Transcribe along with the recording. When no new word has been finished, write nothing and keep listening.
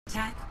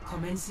Attack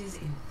commences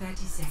in 30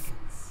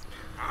 seconds.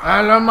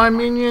 Hello my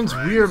minions,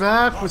 we are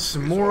back with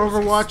some more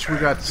Overwatch. We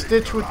got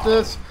Stitch with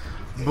this,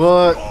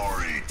 but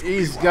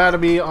he's got to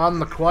be on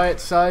the quiet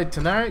side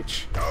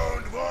tonight.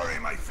 Don't worry,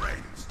 my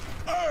friends.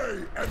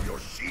 I am your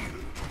shield.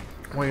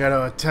 We got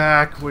to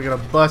attack, we got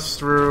to bust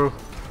through.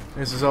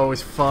 This is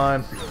always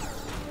fun.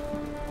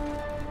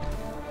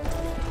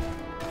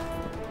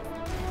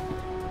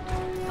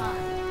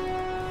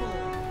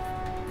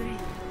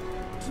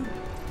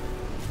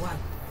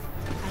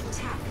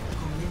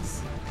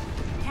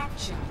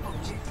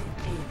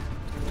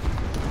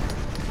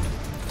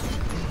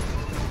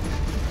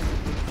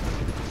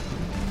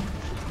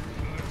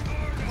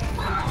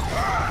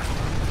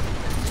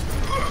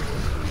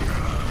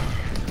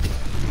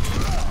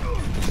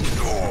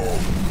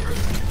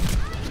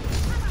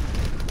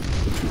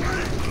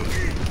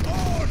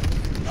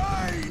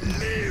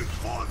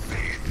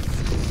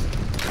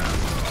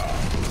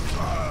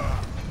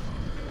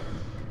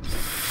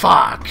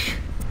 Fuck!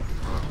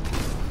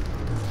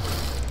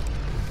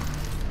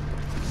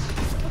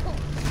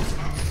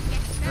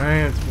 I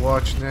ain't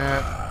watching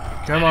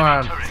that. Come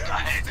on.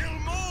 Still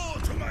more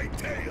to my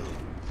tail.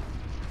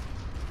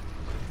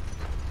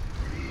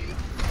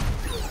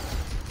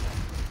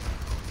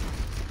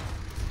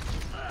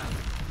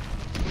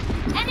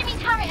 Enemy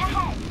turret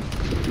ahead.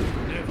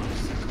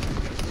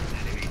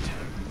 Enemy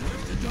turret.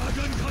 The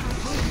dragon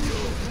controls you.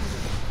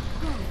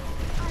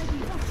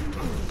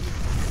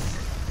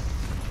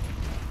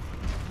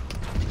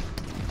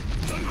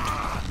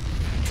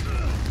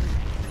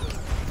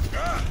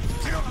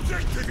 The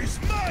objective is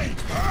mine!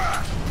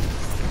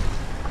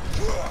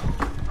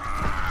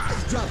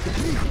 Drop the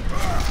beat!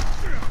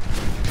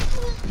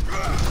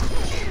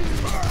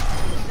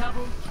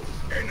 Double.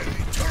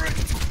 Enemy turret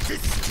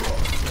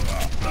destroyed!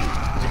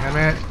 Damn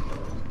it.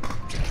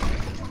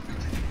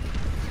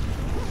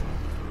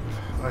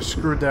 I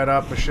screwed that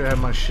up. I should have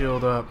my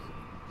shield up.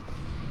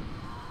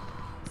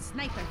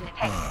 Sniper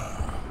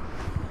detected.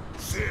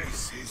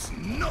 This is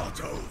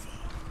not over.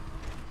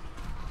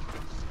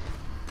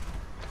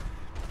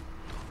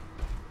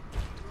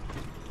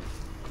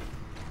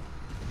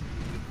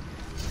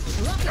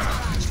 Rocket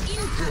barrage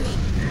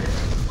incoming.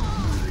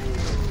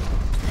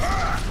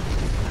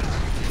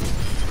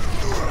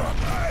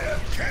 I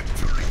am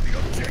capturing the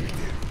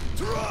objective.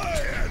 Try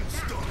and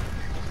stop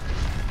me.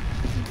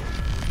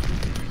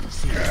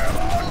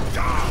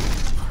 Down.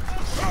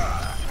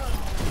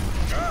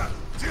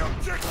 The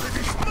objective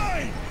is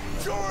mine.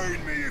 Join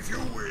me if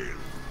you will.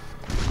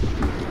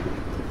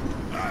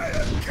 I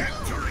am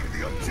capturing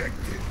the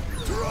objective.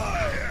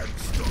 Try and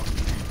stop me.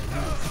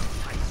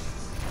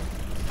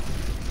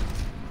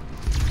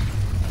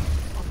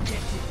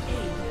 Objective A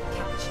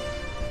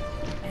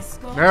captured.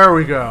 Escort. There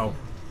we go.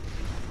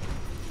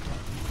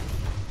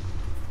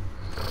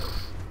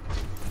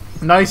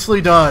 Nicely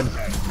done.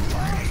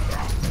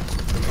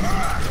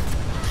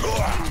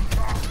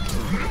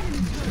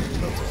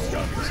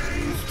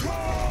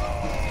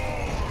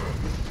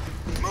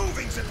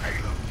 Moving to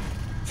payload.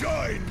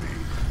 Join me.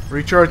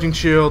 Recharging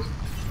shield.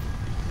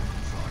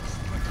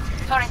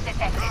 Turret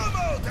detected. Come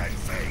out and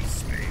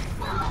face me.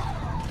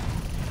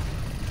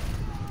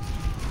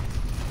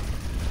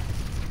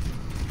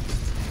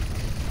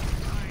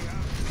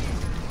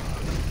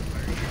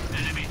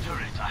 Enemy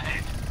turret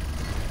ahead.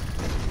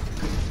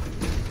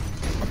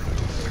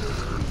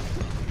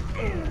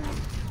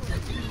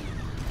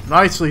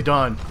 Nicely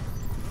done.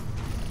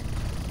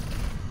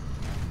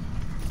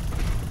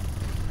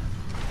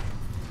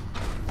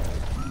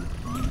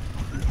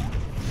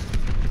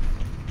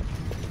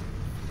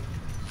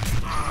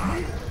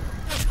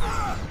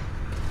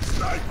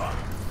 Sniper.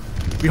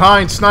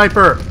 Behind,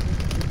 sniper.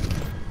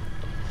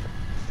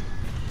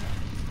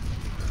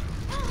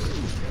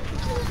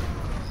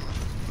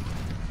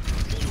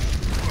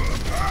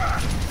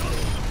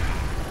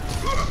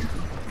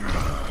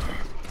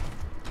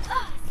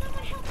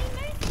 Someone help me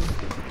move.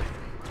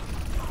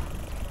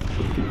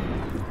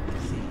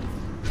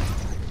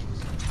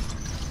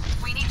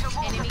 We need to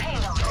move the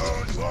payload.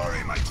 Don't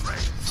worry, my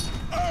friends.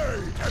 I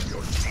am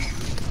your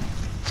shield.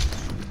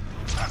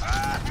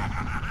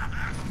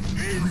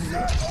 Is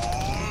that all?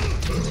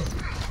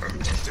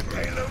 The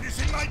payload is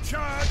in my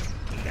charge.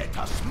 Let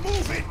us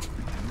move it.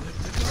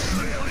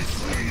 There is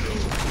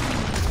payload.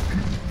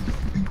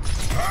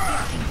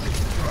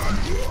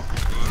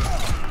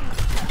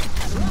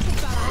 Rocket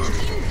barrage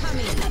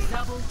incoming.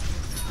 Double.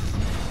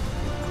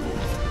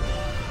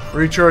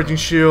 Recharging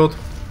shield.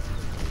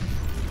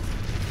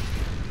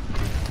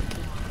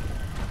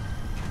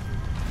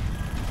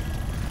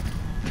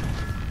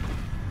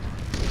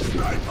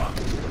 Sniper.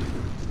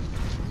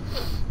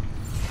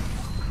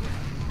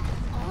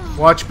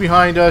 Watch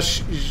behind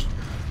us.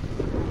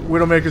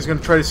 Widowmaker's gonna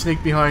try to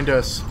sneak behind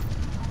us.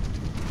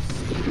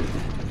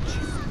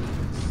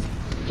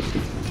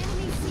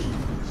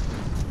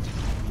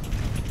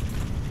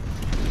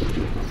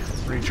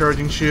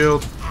 Recharging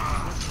shield.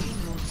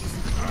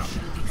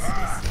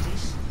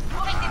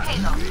 Moving the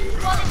payload.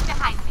 Wall is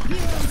behind me.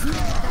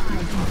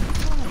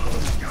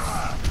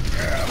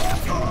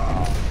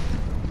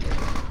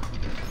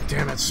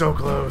 damn it, so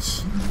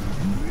close.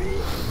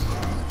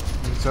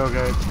 It's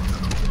okay.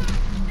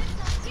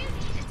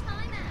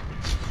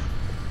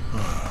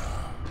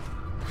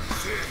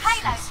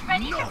 Payload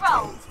ready to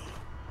roll.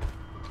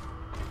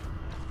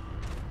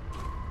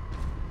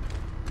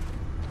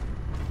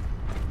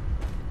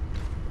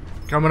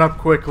 Coming up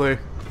quickly.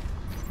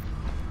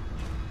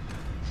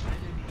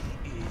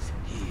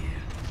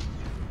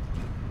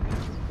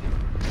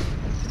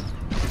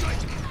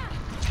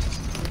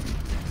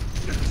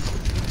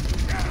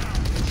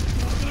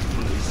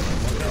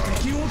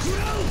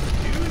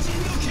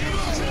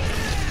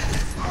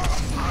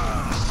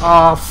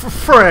 Oh, for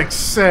frick's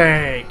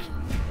sake!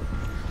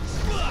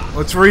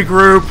 Let's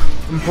regroup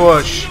and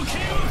push.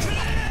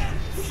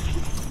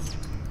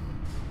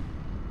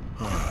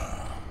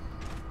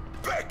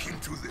 Back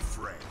into the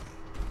fray.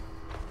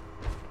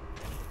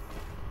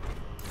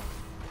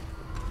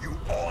 You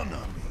honor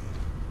me.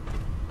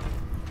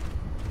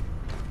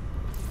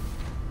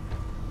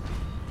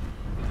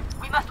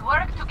 We must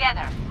work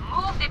together.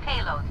 Move the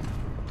payload.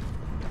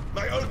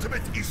 My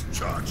ultimate is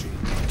charging.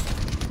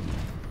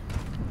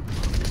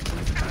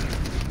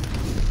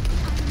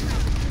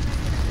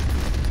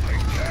 I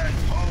can't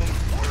hold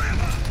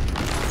forever.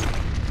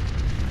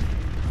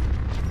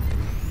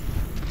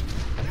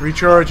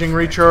 Recharging,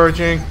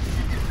 recharging.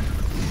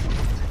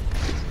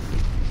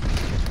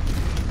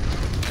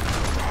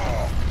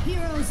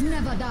 Heroes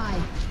never die.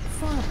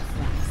 Fuck.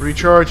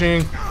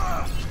 Recharging.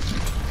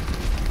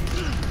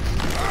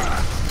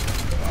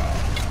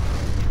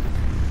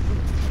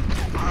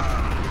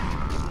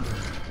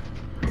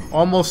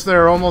 Almost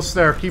there, almost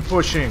there. Keep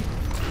pushing.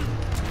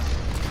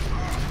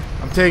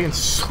 I'm taking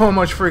so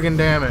much freaking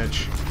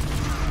damage.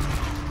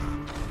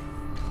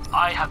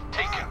 I have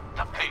taken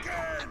the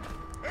payload.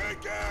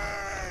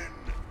 Again!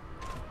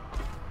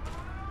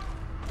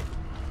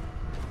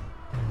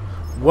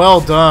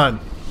 Well done.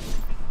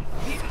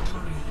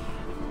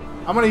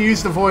 I'm gonna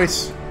use the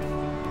voice.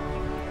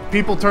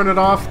 People turn it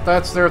off,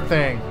 that's their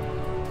thing.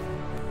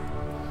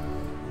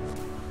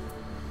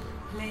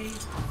 Play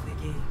of the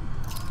game.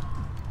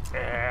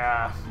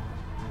 Yeah.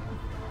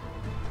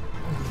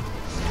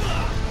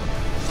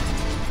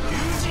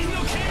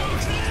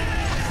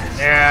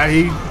 Yeah,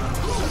 he...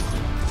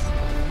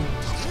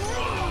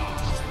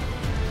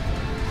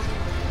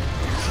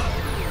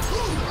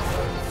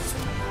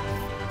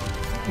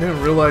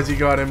 Didn't realize he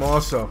got him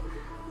also.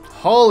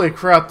 Holy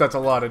crap, that's a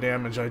lot of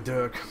damage I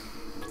took.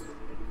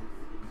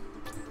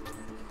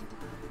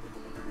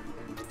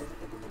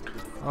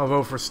 I'll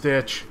vote for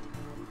Stitch.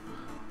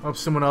 Hope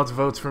someone else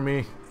votes for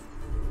me.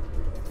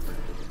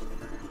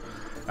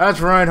 That's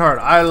Reinhard.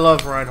 I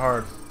love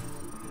Reinhard.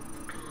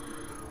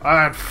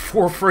 I had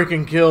 4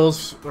 freaking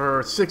kills,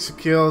 or 6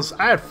 kills.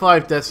 I had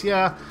 5 deaths,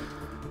 yeah,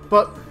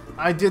 but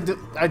I did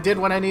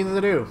what I needed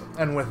to do.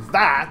 And with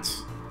that,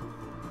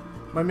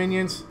 my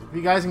minions, if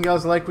you guys and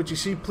gals like what you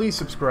see, please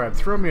subscribe.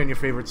 Throw me on your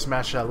favorite,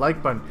 smash that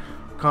like button.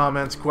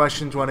 Comments,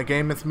 questions, want to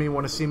game with me,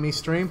 want to see me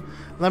stream?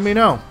 Let me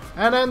know.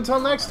 And until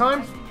next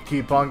time,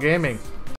 keep on gaming.